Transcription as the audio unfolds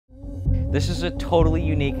This is a totally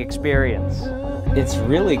unique experience. It's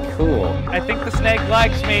really cool. I think the snake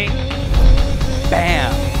likes me.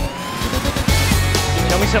 Bam!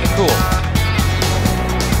 Tell me something cool.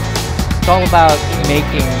 It's all about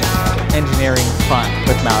making engineering fun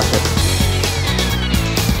with Mouser.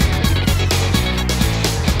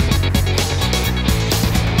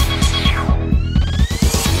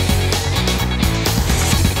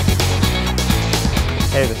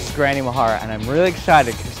 Hey, this is Granny Imahara, and I'm really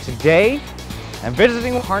excited because today I'm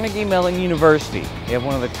visiting Carnegie Mellon University. They have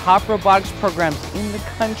one of the top robotics programs in the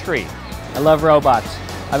country. I love robots.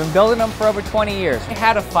 I've been building them for over 20 years. I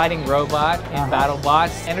had a fighting robot in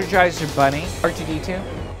BattleBots, Energizer Bunny,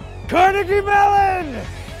 R2-D2. Carnegie Mellon!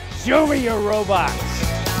 Show me your robots!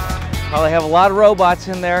 Well, they have a lot of robots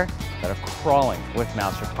in there that are crawling with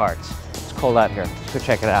Mouser parts. It's cold out here. Let's go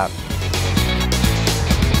check it out.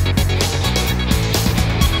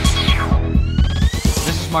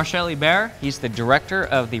 This is Marcel Ibert. He's the director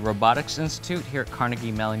of the Robotics Institute here at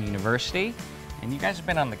Carnegie Mellon University. And you guys have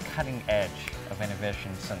been on the cutting edge of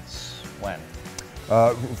innovation since when?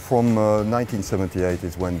 From 1978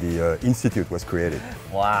 is when the institute was created.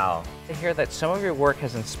 Wow. I hear that some of your work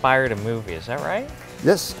has inspired a movie, is that right?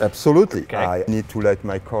 Yes, absolutely. Okay. I need to let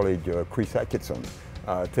my colleague Chris Atkinson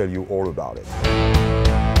tell you all about it.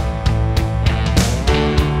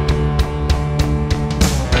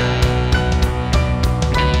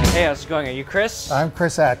 Hey, how's it going? Are you Chris? I'm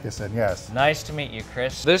Chris Atkinson, yes. Nice to meet you,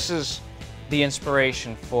 Chris. This is the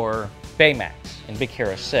inspiration for Baymax in Big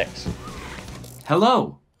Hero 6.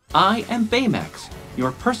 Hello, I am Baymax,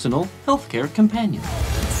 your personal healthcare companion. Is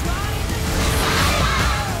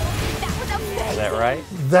that right?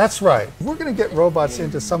 That's right. If we're going to get robots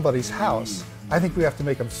into somebody's house, I think we have to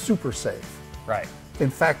make them super safe. Right. In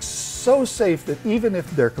fact, so safe that even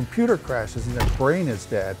if their computer crashes and their brain is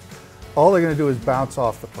dead, all they're going to do is bounce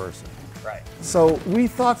off the person. Right. So we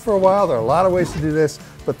thought for a while there are a lot of ways to do this,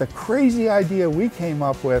 but the crazy idea we came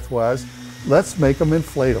up with was, let's make them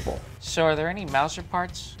inflatable. So are there any Mouser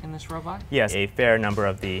parts in this robot? Yes, a fair number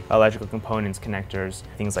of the electrical components, connectors,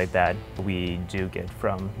 things like that we do get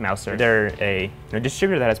from Mouser. They're a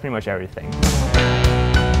distributor that has pretty much everything.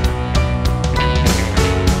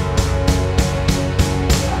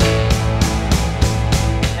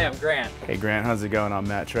 Hey, I'm Grant. Hey Grant, how's it going? I'm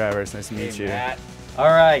Matt Travers. Nice to meet you. Matt. All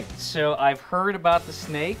right, so I've heard about the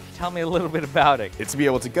snake. Tell me a little bit about it. It's to be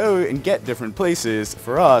able to go and get different places.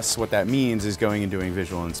 For us, what that means is going and doing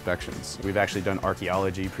visual inspections. We've actually done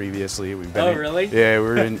archaeology previously. We've been really? Yeah, we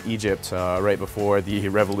were in Egypt right before the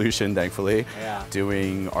revolution, thankfully. Yeah.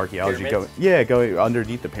 Doing archaeology. Pyramids? Going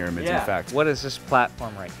underneath the pyramids, in fact. What is this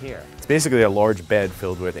platform right here? It's basically a large bed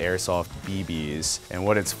filled with airsoft BBs. And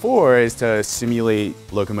what it's for is to simulate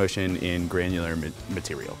locomotion in granular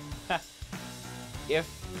material.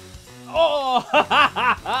 Oh!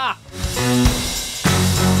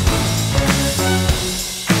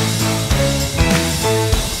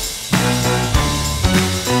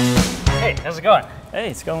 Hey, how's it going? Hey,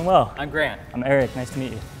 it's going well. I'm Grant. I'm Eric, nice to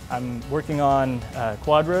meet you. I'm working on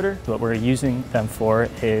quadrotor. What we're using them for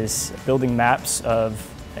is building maps of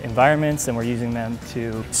environments, and we're using them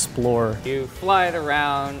to explore. You fly it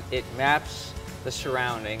around, it maps the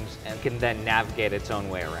surroundings and can then navigate its own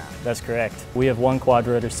way around. That's correct. We have one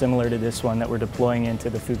quadrotor similar to this one that we're deploying into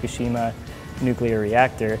the Fukushima nuclear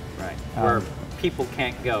reactor. Right, where people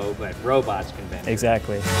can't go, but robots can venture.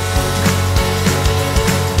 Exactly.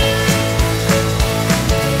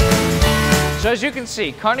 So as you can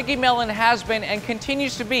see, Carnegie Mellon has been and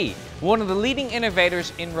continues to be one of the leading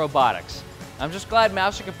innovators in robotics. I'm just glad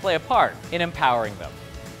Mouser could play a part in empowering them.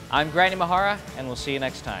 I'm Granny Imahara, and we'll see you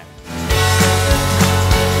next time.